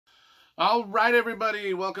All right,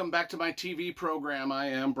 everybody, welcome back to my TV program. I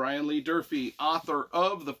am Brian Lee Durfee, author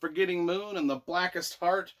of The Forgetting Moon and The Blackest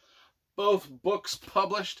Heart, both books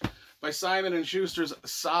published by Simon & Schuster's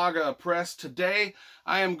Saga Press. Today,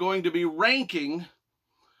 I am going to be ranking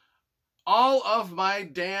all of my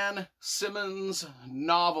Dan Simmons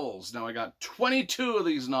novels. Now, I got 22 of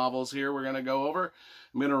these novels here we're going to go over.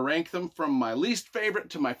 I'm going to rank them from my least favorite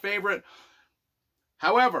to my favorite.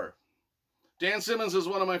 However, Dan Simmons is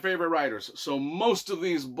one of my favorite writers, so most of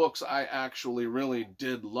these books I actually really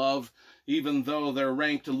did love. Even though they're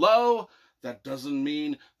ranked low, that doesn't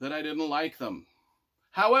mean that I didn't like them.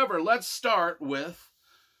 However, let's start with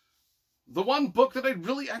the one book that I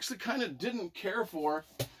really actually kind of didn't care for,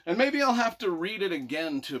 and maybe I'll have to read it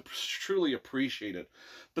again to truly appreciate it.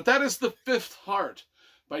 But that is The Fifth Heart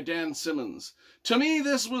by Dan Simmons. To me,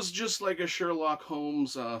 this was just like a Sherlock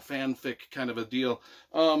Holmes fanfic kind of a deal.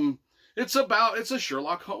 It's a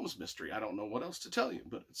Sherlock Holmes mystery. I don't know what else to tell you,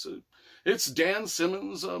 but it's Dan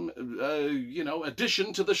Simmons,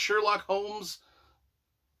 addition to the Sherlock Holmes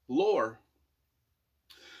lore.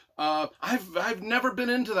 I've never been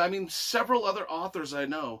into that. I mean, several other authors I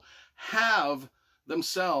know have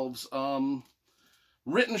themselves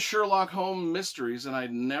written Sherlock Holmes mysteries, and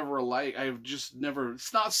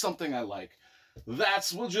it's not something I like.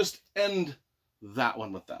 We'll just end that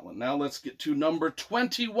one with that one. Now let's get to number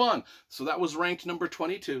 21. So that was ranked number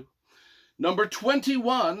 22. Number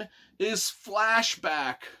 21 is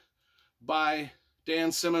Flashback by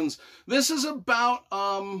Dan Simmons. This is about,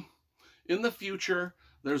 in the future,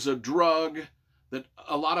 there's a drug that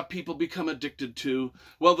a lot of people become addicted to.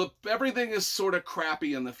 Well, everything is sort of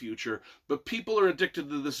crappy in the future, but people are addicted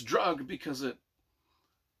to this drug because it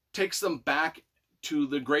takes them back to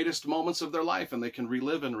the greatest moments of their life, and they can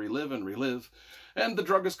relive and relive and relive. And the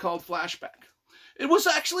drug is called Flashback. It was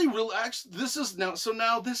actually this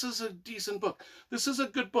is a decent book. This is a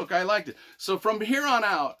good book. I liked it. So from here on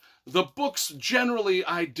out, the books generally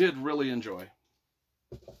I did really enjoy.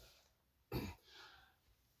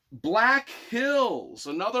 Black Hills,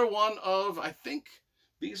 another one of, I think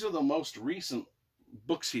these are the most recent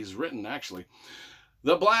books he's written, actually.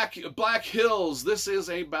 The Black Hills, this is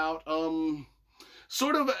about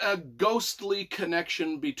sort of a ghostly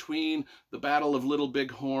connection between the Battle of Little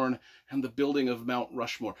Bighorn and the building of Mount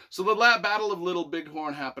Rushmore. So the Battle of Little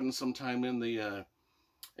Bighorn happened sometime in the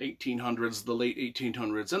 1800s, the late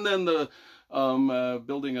 1800s. And then the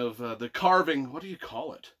building of the carving, what do you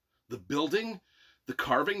call it? The building, the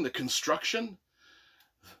carving, the construction,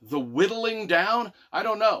 the whittling down, I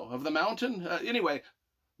don't know, of the mountain. Anyway,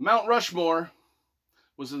 Mount Rushmore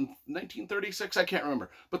was in 1936, I can't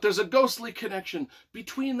remember. But there's a ghostly connection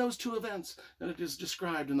between those two events, and it is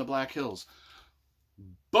described in the Black Hills.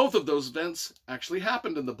 Both of those events actually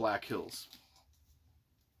happened in the Black Hills.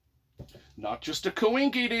 Not just a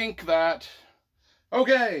coinky-dink, that.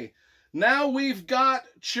 Okay, now we've got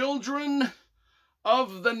Children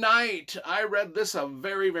of the Night. I read this a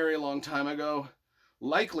very, very long time ago.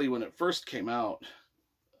 Likely when it first came out.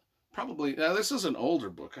 Probably, now this is an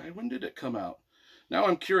older book. When did it come out? Now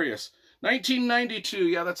I'm curious. 1992,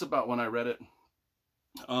 yeah, that's about when I read it.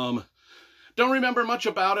 Don't remember much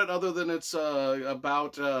about it other than it's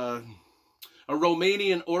about a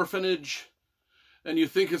Romanian orphanage, and you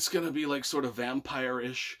think it's going to be like sort of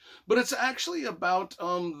vampire-ish. But it's actually about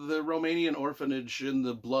the Romanian orphanage in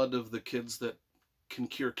the blood of the kids that can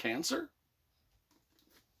cure cancer.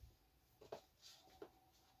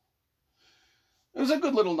 It was a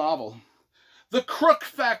good little novel. The Crook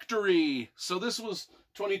Factory. So this was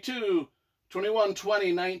 22, 21,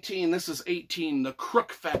 20, 19. This is 18. The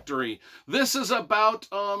Crook Factory. This is about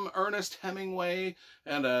Ernest Hemingway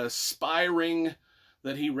and a spy ring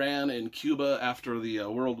that he ran in Cuba after the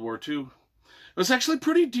World War II. It was actually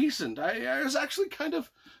pretty decent. I was actually kind of,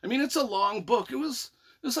 I mean, it's a long book. It was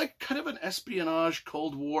like kind of an espionage,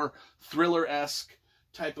 Cold War, thriller-esque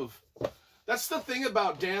type of. That's the thing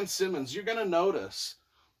about Dan Simmons. You're going to notice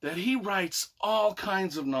that he writes all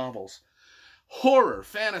kinds of novels. Horror,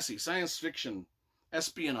 fantasy, science fiction,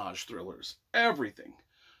 espionage thrillers, everything.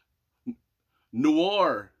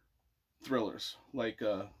 Noir thrillers, like,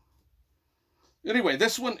 anyway,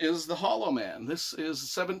 this one is The Hollow Man. This is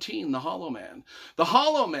 17, The Hollow Man. The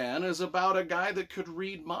Hollow Man is about a guy that could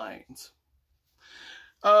read minds.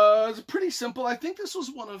 It's pretty simple. I think this was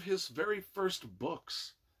one of his very first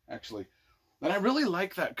books, actually. And I really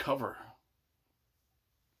like that cover.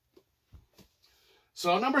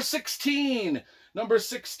 So number 16,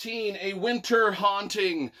 A Winter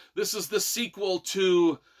Haunting. This is the sequel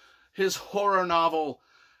to his horror novel,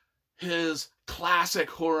 his classic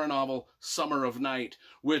horror novel, Summer of Night,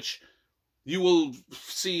 which you will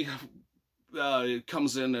see it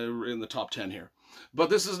comes in the top 10 here. But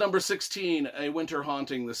this is number 16, A Winter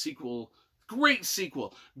Haunting, the sequel. Great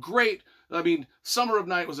sequel. Great. I mean, Summer of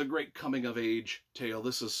Night was a great coming-of-age tale.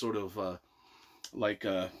 This is sort of like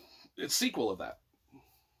a sequel of that.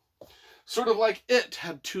 Sort of like It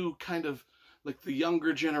had two kind of, like the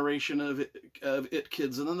younger generation of It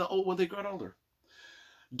kids, and then when they got older.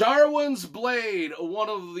 Darwin's Blade, one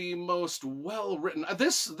of the most well-written...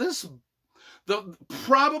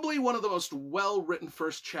 Probably one of the most well-written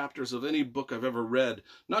first chapters of any book I've ever read,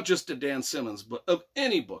 not just to Dan Simmons, but of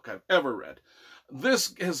any book I've ever read.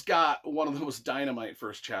 This has got one of the most dynamite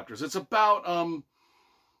first chapters. It's about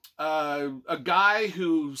a guy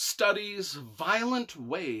who studies violent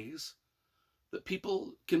ways that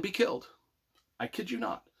people can be killed. I kid you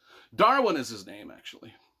not. Darwin is his name,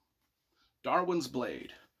 actually. Darwin's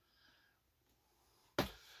Blade.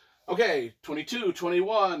 Okay, 22,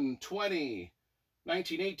 21, 20,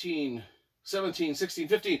 19, 18, 17, 16,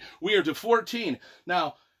 15. We are to 14.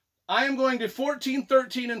 Now, I am going to 14,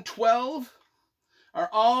 13, and 12 are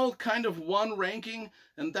all kind of one ranking,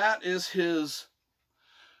 and that is his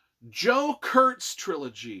Joe Kurtz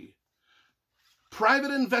trilogy.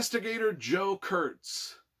 Private Investigator Joe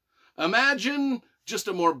Kurtz. Imagine just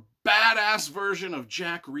a more badass version of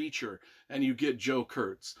Jack Reacher, and you get Joe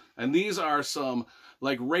Kurtz. And these are some,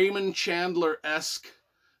 like, Raymond Chandler-esque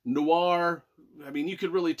noir. I mean, you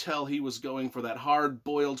could really tell he was going for that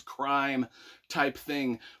hard-boiled crime type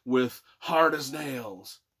thing with Hard as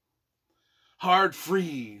Nails, Hard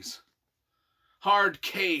Freeze, Hard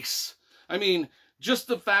Case. I mean, just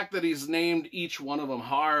the fact that he's named each one of them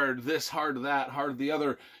Hard this, Hard that, Hard the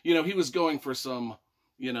other. You know, he was going for some,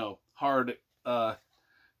 you know, hard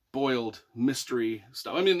boiled mystery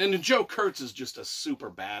stuff. I mean, and Joe Kurtz is just a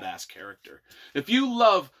super badass character. If you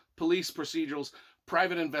love police procedurals,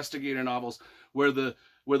 private investigator novels, where the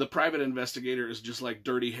private investigator is just like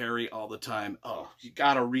Dirty Harry all the time, oh, you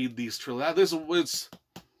gotta read these trilogies.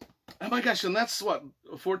 Oh my gosh, and that's what,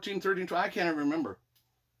 14, 13, 12, I can't even remember.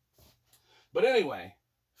 But anyway,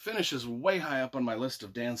 finishes way high up on my list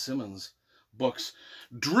of Dan Simmons books.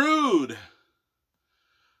 Drood!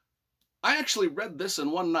 I actually read this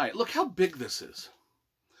in one night. Look how big this is.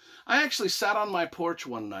 I actually sat on my porch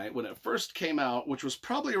one night when it first came out, which was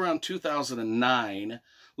probably around 2009.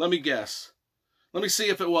 Let me guess. Let me see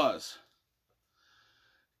if it was.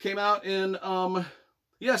 Came out in,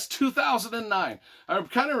 yes, 2009. I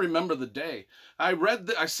kind of remember the day. I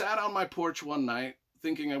sat on my porch one night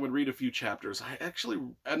thinking I would read a few chapters. I actually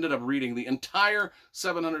ended up reading the entire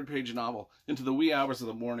 700-page novel into the wee hours of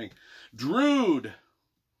the morning. Drood!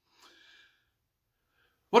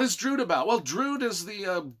 What is Drood about? Well, Drood is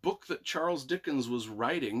the book that Charles Dickens was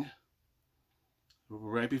writing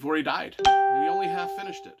right before he died. He only half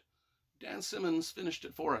finished it. Dan Simmons finished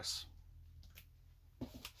it for us.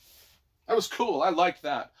 That was cool. I liked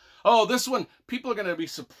that. Oh, this one, people are going to be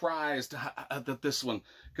surprised at this one,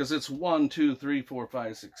 because it's 1, 2, 3, 4,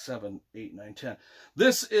 5, 6, 7, 8, 9, 10.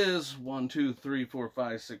 This is 1, 2, 3, 4,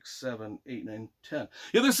 5, 6, 7, 8, 9, 10.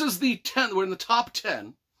 Yeah, this is the 10. We're in the top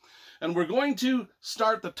 10. And we're going to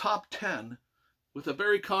start the top 10 with a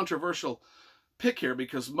very controversial pick here,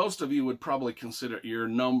 because most of you would probably consider it your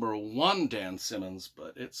number 1 Dan Simmons,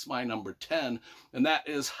 but it's my number 10, and that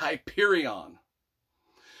is Hyperion.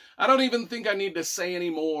 I don't even think I need to say any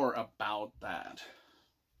more about that.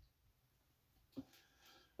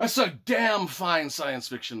 That's a damn fine science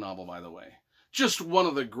fiction novel, by the way. Just one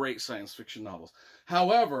of the great science fiction novels.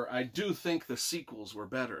 However, I do think the sequels were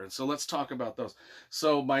better, and so let's talk about those.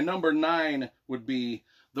 So my number 9 would be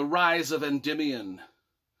The Rise of Endymion,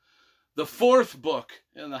 the 4th book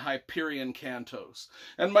in the Hyperion Cantos.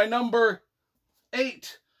 And my number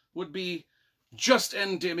 8 would be Just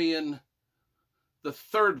Endymion, the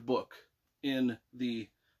 3rd book in the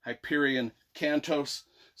Hyperion Cantos.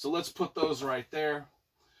 So let's put those right there,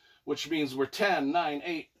 which means we're 10, 9,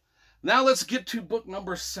 8. Now let's get to book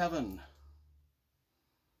number 7.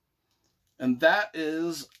 And that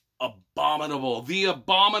is Abominable. The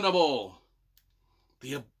Abominable.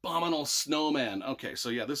 The Abominable Snowman. Okay, so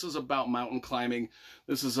yeah, this is about mountain climbing.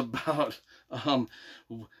 This is about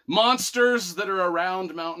monsters that are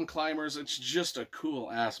around mountain climbers. It's just a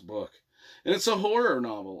cool-ass book. And it's a horror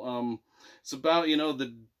novel. It's about, you know,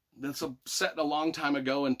 it's set a long time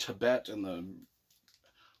ago in Tibet and the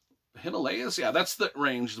Himalayas. Yeah, that's the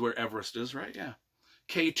range where Everest is, right? Yeah.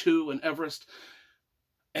 K2 and Everest.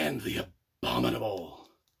 And the Abominable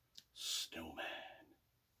Snowman.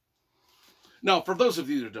 Now, for those of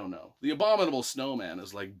you that don't know, the Abominable Snowman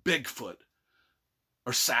is like Bigfoot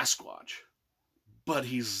or Sasquatch, but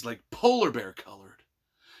he's like polar bear colored.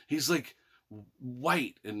 He's like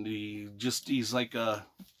white, and he's like a...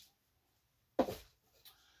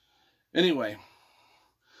 Anyway,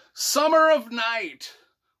 Summer of Night,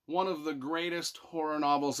 one of the greatest horror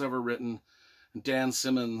novels ever written. Dan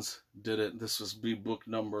Simmons did it. This was book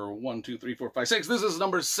number 1, 2, 3, 4, 5, 6. This is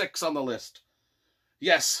number 6 on the list.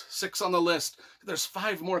 Yes, 6 on the list. There's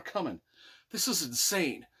 5 more coming. This is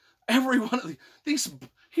insane. Every one of this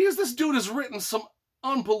dude has written some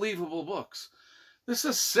unbelievable books. This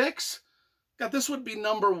is 6? God, this would be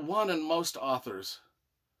number 1 in most authors'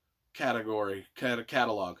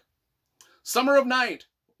 catalog. Summer of Night,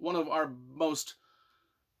 one of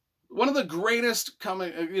the greatest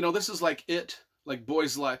coming, this is like It, like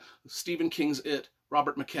Boy's Life, Stephen King's It,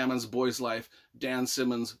 Robert McCammon's Boy's Life, Dan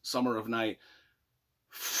Simmons' Summer of Night.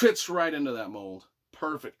 Fits right into that mold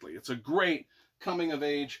perfectly. It's a great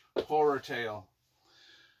coming-of-age horror tale.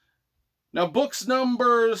 Now, books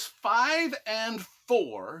numbers 5 and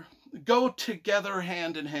 4 go together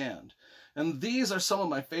hand in hand. And these are some of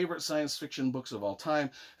my favorite science fiction books of all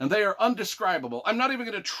time, and they are undescribable. I'm not even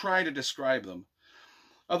going to try to describe them.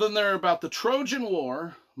 Other than they're about the Trojan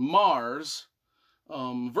War, Mars,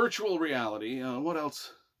 virtual reality, what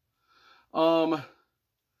else?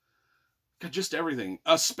 Just everything.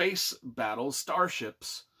 A space battle,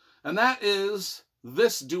 starships. And that is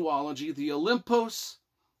this duology, the Olympos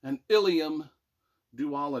and Ilium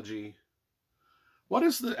duology. What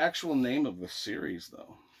is the actual name of the series,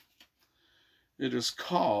 though? It is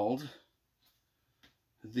called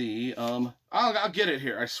the, I'll get it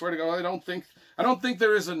here. I swear to God, I don't think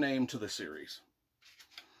there is a name to the series.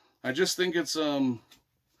 I just think it's,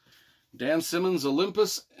 Dan Simmons'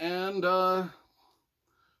 Olympus and,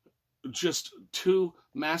 just 2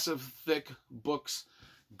 massive, thick books.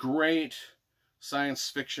 Great science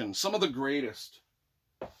fiction. Some of the greatest.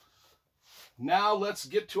 Now let's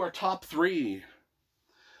get to our top 3.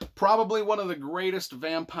 Probably one of the greatest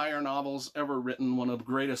vampire novels ever written. One of the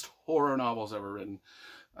greatest horror novels ever written.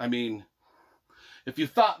 I mean, if you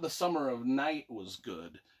thought The Summer of Night was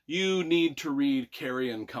good, you need to read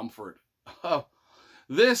Carrion Comfort. Oh,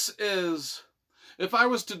 this is... If I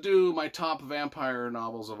was to do my top vampire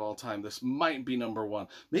novels of all time, this might be number 1.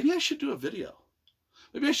 Maybe I should do a video.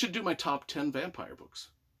 Maybe I should do my top 10 vampire books.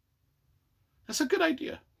 That's a good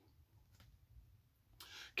idea.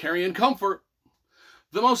 Carrion Comfort.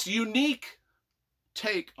 The most unique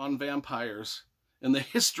take on vampires in the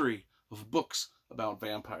history of books about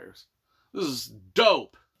vampires. This is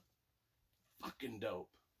dope. Fucking dope.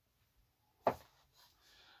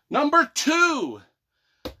 Number 2.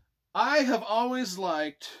 I have always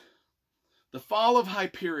liked The Fall of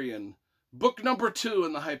Hyperion, book number 2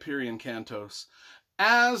 in the Hyperion Cantos,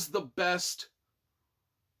 as the best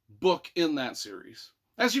book in that series.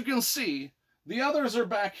 As you can see, the others are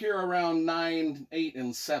back here around 9, 8,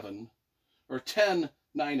 and 7, or 10,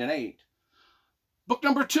 9, and 8. Book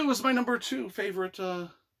number 2 is my number 2 favorite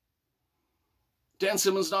Dan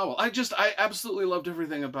Simmons novel. I absolutely loved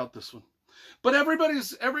everything about this one. But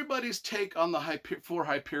everybody's take on the four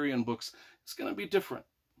Hyperion books is going to be different.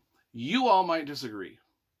 You all might disagree.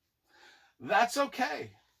 That's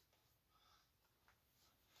okay.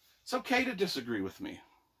 It's okay to disagree with me.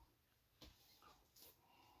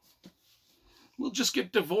 We'll just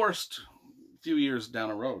get divorced a few years down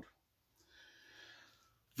the road.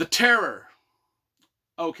 The Terror.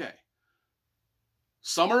 Okay.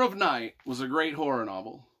 Summer of Night was a great horror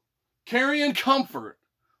novel. Carrion Comfort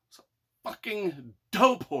was a fucking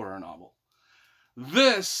dope horror novel.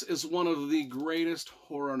 This is one of the greatest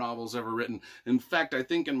horror novels ever written. In fact, I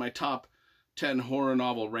think in my top 10 horror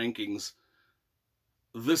novel rankings,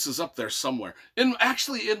 this is up there somewhere.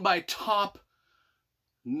 Actually, in my top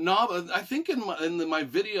novel, I think in my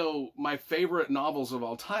video, my favorite novels of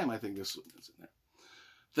all time, I think this is in there.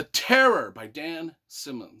 The Terror by Dan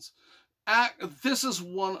Simmons. This is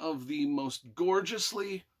one of the most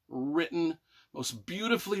gorgeously written, most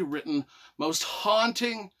beautifully written, most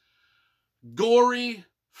haunting, gory,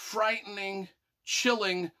 frightening,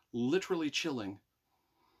 chilling, literally chilling,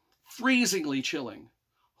 freezingly chilling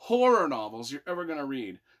horror novels you're ever going to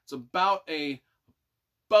read. It's about a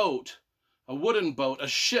boat, a wooden boat, a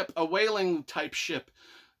ship, a whaling type ship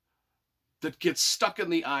that gets stuck in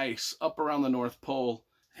the ice up around the North Pole,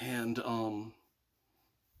 and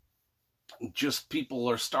just people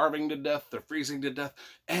are starving to death, they're freezing to death,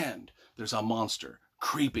 and there's a monster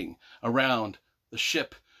creeping around the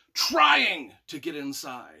ship trying to get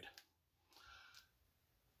inside.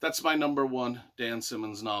 That's my number 1 Dan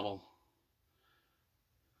Simmons novel.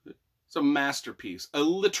 It's a masterpiece, a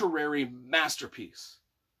literary masterpiece.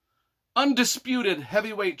 Undisputed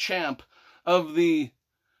heavyweight champ of the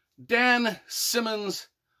Dan Simmons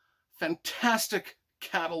fantastic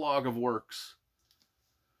catalog of works.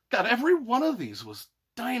 God, every one of these was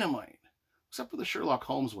dynamite, except for the Sherlock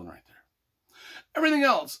Holmes one right there. Everything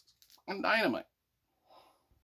else, dynamite.